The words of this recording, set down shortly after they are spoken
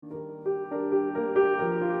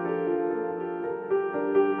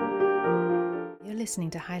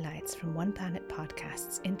listening to highlights from One Planet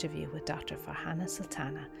Podcast's interview with Dr. Farhana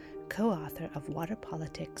Sultana, co-author of Water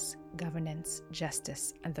Politics, Governance,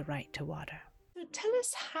 Justice, and the Right to Water. So tell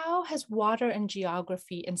us, how has water and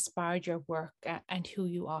geography inspired your work and who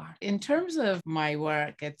you are? In terms of my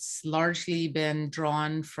work, it's largely been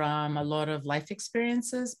drawn from a lot of life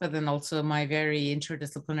experiences, but then also my very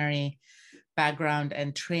interdisciplinary background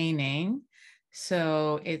and training.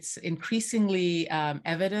 So it's increasingly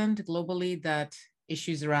evident globally that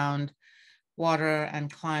issues around water and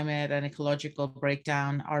climate and ecological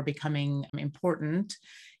breakdown are becoming important.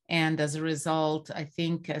 And as a result, I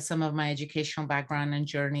think some of my educational background and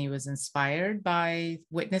journey was inspired by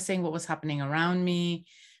witnessing what was happening around me,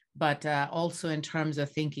 but also in terms of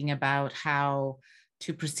thinking about how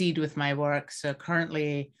to proceed with my work. So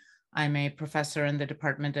currently, I'm a professor in the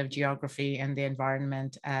Department of Geography and the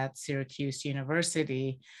Environment at Syracuse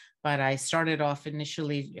University, but I started off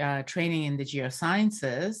initially training in the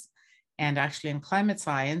geosciences and actually in climate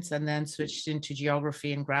science, and then switched into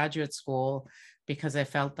geography in graduate school because I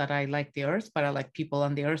felt that I liked the earth, but I like people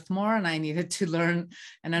on the earth more, and I needed to learn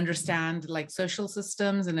and understand like social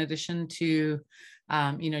systems in addition to,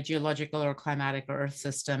 geological or climatic or earth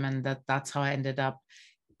system, and that's how I ended up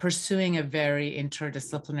pursuing a very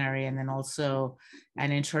interdisciplinary and then also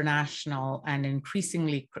an international and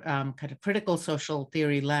increasingly kind of critical social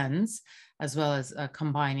theory lens, as well as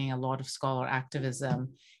combining a lot of scholar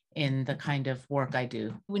activism in the kind of work I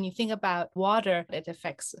do. When you think about water, it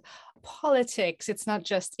affects politics. It's not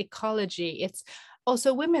just ecology, it's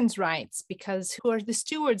also women's rights, because who are the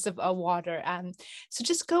stewards of water. So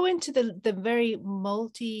just go into the very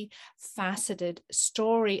multifaceted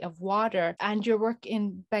story of water and your work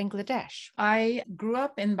in Bangladesh. I grew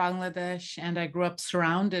up in Bangladesh and I grew up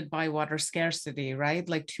surrounded by water scarcity, right?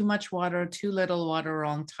 Like too much water, too little water,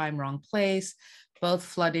 wrong time, wrong place, both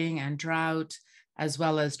flooding and drought, as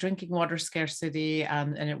well as drinking water scarcity.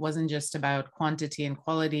 And it wasn't just about quantity and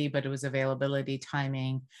quality, but it was availability,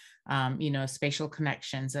 timing, spatial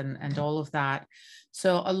connections and all of that.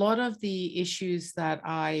 So a lot of the issues that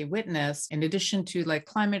I witnessed, in addition to like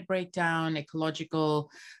climate breakdown,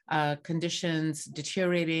 ecological conditions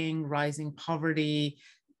deteriorating, rising poverty,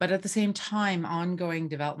 but at the same time, ongoing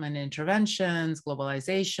development interventions,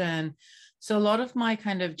 globalization. So a lot of my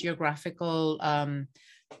kind of geographical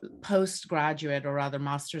postgraduate, or rather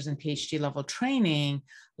master's and PhD level training,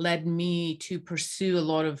 led me to pursue a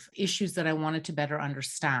lot of issues that I wanted to better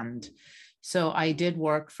understand. So I did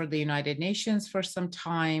work for the United Nations for some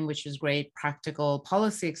time, which is great practical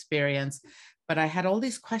policy experience. But I had all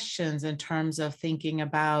these questions in terms of thinking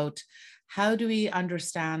about how do we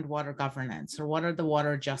understand water governance, or what are the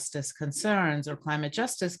water justice concerns or climate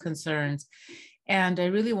justice concerns? And I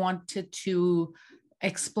really wanted to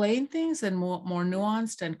explain things in more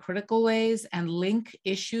nuanced and critical ways and link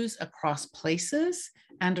issues across places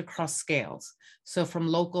and across scales. So from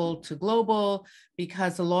local to global,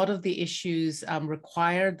 because a lot of the issues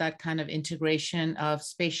required that kind of integration of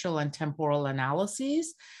spatial and temporal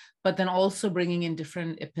analyses, but then also bringing in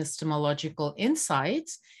different epistemological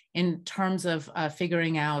insights in terms of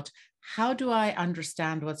figuring out, how do I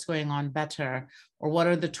understand what's going on better? Or what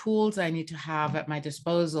are the tools I need to have at my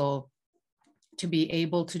disposal to be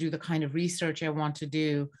able to do the kind of research I want to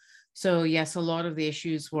do? So yes, a lot of the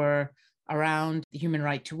issues were around the human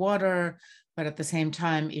right to water, but at the same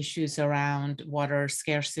time, issues around water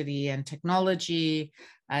scarcity and technology,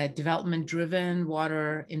 development-driven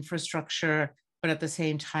water infrastructure, but at the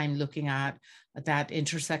same time, looking at that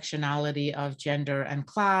intersectionality of gender and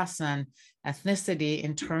class and ethnicity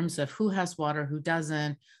in terms of who has water, who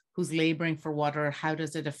doesn't, who's laboring for water, how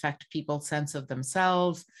does it affect people's sense of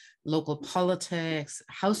themselves, local politics,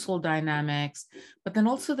 household dynamics, but then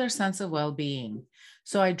also their sense of well-being.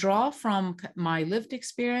 So I draw from my lived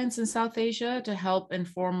experience in South Asia to help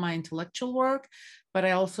inform my intellectual work, but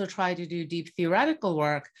I also try to do deep theoretical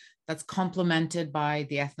work that's complemented by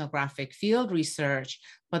the ethnographic field research,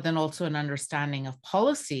 but then also an understanding of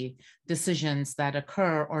policy decisions that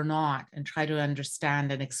occur or not, and try to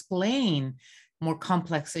understand and explain more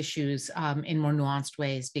complex issues in more nuanced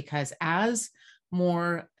ways, because as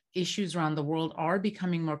more issues around the world are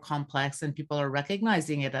becoming more complex and people are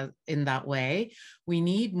recognizing it in that way, we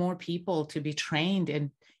need more people to be trained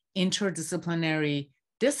in interdisciplinary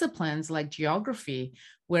disciplines like geography,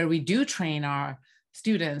 where we do train our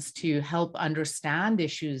students to help understand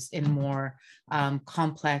issues in more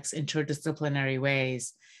complex interdisciplinary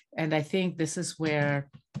ways. And I think this is where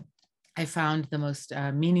I found the most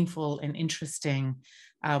meaningful and interesting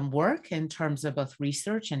work in terms of both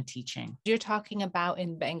research and teaching. You're talking about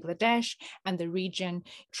in Bangladesh and the region,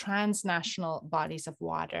 transnational bodies of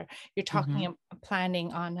water. You're talking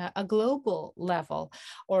planning on a global level,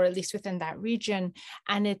 or at least within that region.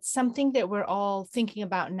 And it's something that we're all thinking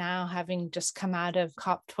about now, having just come out of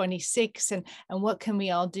COP26, and what can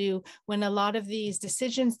we all do when a lot of these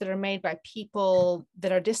decisions that are made by people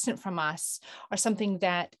that are distant from us are something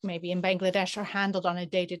that maybe in Bangladesh are handled on a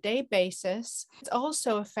day-to-day basis. It's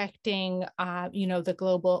also affecting, the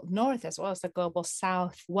global north as well as the global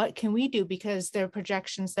south. What can we do? Because there are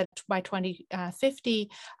projections that by 2050,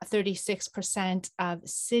 36% of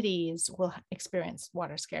cities will experience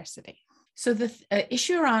water scarcity. So the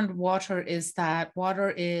issue around water is that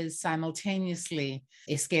water is simultaneously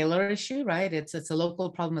a scalar issue, right? It's a local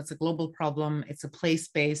problem, it's a global problem, it's a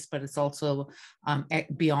place-based, but it's also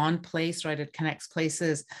beyond place, right? It connects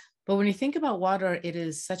places. But when you think about water, it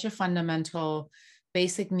is such a fundamental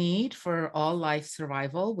basic need for all life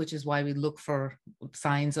survival, which is why we look for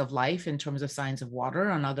signs of life in terms of signs of water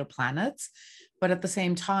on other planets. But at the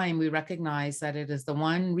same time, we recognize that it is the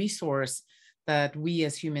one resource that we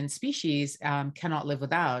as human species cannot live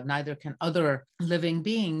without, neither can other living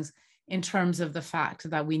beings, in terms of the fact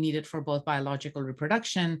that we need it for both biological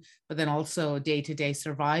reproduction, but then also day-to-day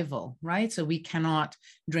survival, right? So we cannot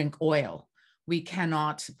drink oil. We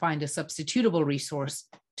cannot find a substitutable resource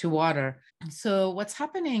to water. So what's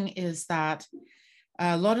happening is that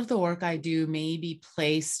a lot of the work I do may be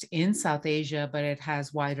placed in South Asia, but it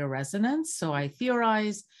has wider resonance. So I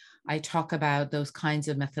theorize, I talk about those kinds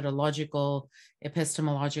of methodological,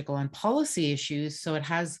 epistemological, and policy issues. So it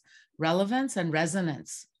has relevance and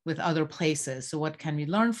resonance with other places. So what can we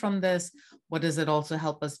learn from this? What does it also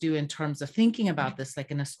help us do in terms of thinking about this, like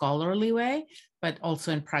in a scholarly way, but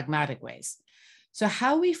also in pragmatic ways? So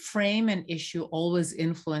how we frame an issue always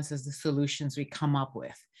influences the solutions we come up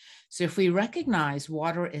with. So if we recognize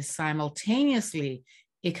water is simultaneously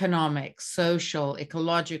economic, social,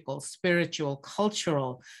 ecological, spiritual,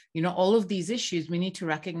 cultural, all of these issues, we need to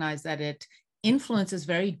recognize that it influences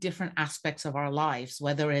very different aspects of our lives,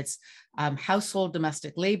 whether it's household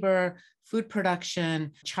domestic labor, food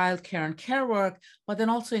production, childcare and care work, but then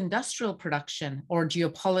also industrial production or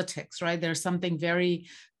geopolitics, right? There's something very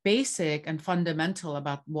basic and fundamental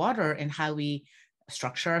about water and how we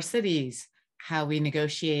structure our cities, how we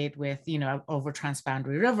negotiate with, over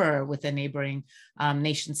transboundary river with a neighboring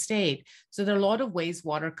nation state. So there are a lot of ways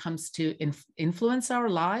water comes to influence our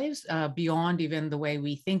lives beyond even the way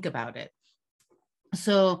we think about it.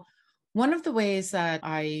 So one of the ways that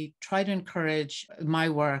I try to encourage my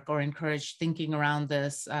work or encourage thinking around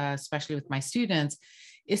this, especially with my students,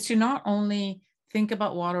 is to not only think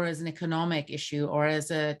about water as an economic issue or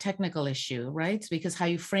as a technical issue, right? Because how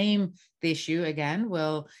you frame the issue, again,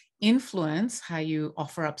 will influence how you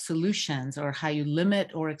offer up solutions or how you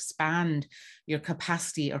limit or expand your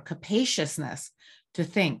capacity or capaciousness to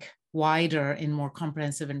think wider in more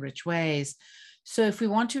comprehensive and rich ways. So if we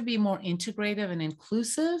want to be more integrative and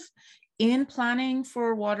inclusive in planning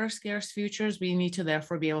for water scarce futures, we need to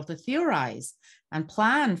therefore be able to theorize and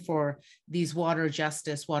plan for these water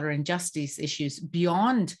justice, water injustice issues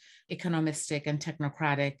beyond economistic and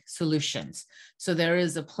technocratic solutions. So there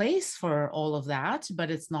is a place for all of that,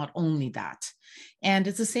 but it's not only that. And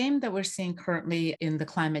it's the same that we're seeing currently in the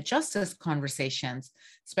climate justice conversations,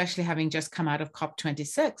 especially having just come out of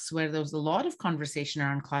COP26, where there was a lot of conversation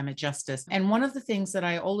around climate justice. And one of the things that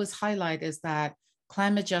I always highlight is that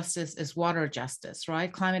climate justice is water justice,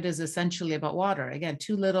 right? Climate is essentially about water. Again,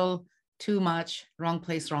 too little, too much, wrong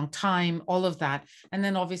place, wrong time, all of that. And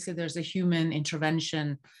then obviously there's a human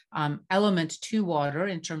intervention element to water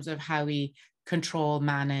in terms of how we control,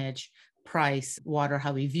 manage, price water,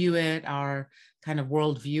 how we view it, our kind of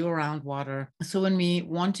worldview around water. So when we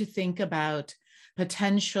want to think about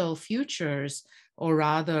potential futures, or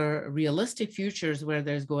rather realistic futures where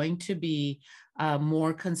there's going to be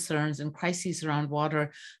more concerns and crises around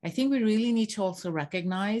water, I think we really need to also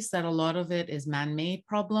recognize that a lot of it is man-made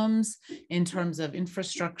problems in terms of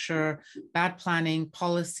infrastructure, bad planning,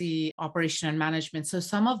 policy, operation and management. So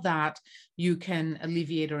some of that you can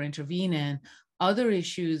alleviate or intervene in. Other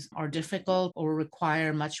issues are difficult or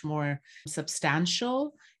require much more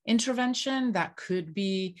substantial intervention. That could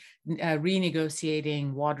be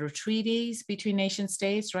renegotiating water treaties between nation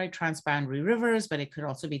states, right? Transboundary rivers, but it could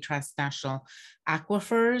also be transnational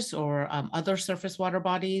aquifers or other surface water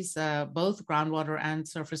bodies, both groundwater and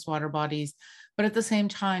surface water bodies. But at the same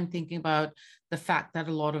time, thinking about the fact that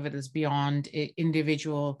a lot of it is beyond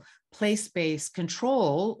individual place-based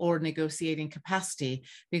control or negotiating capacity,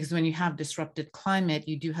 because when you have disrupted climate,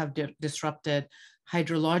 you do have disrupted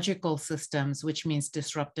hydrological systems, which means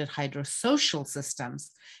disrupted hydrosocial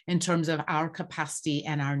systems in terms of our capacity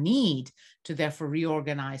and our need to therefore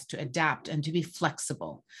reorganize, to adapt, and to be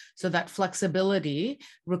flexible. So that flexibility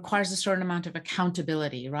requires a certain amount of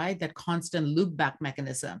accountability, right? That constant loop back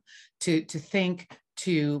mechanism to think,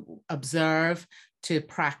 to observe, to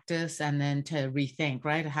practice, and then to rethink,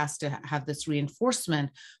 right? It has to have this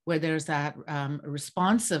reinforcement where there's that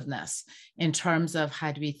responsiveness in terms of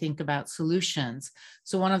how do we think about solutions.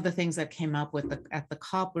 So one of the things that came up with at the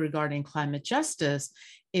COP regarding climate justice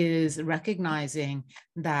is recognizing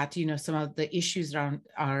that, some of the issues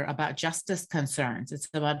are about justice concerns. It's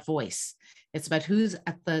about voice. It's about who's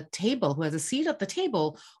at the table, who has a seat at the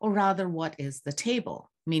table, or rather, what is the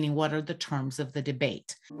table? Meaning, what are the terms of the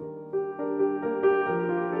debate?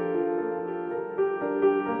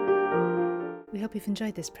 We hope you've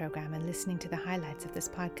enjoyed this program and listening to the highlights of this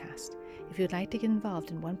podcast. If you'd like to get involved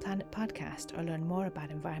in One Planet Podcast or learn more about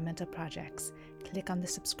environmental projects, click on the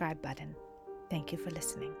subscribe button. Thank you for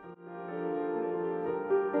listening.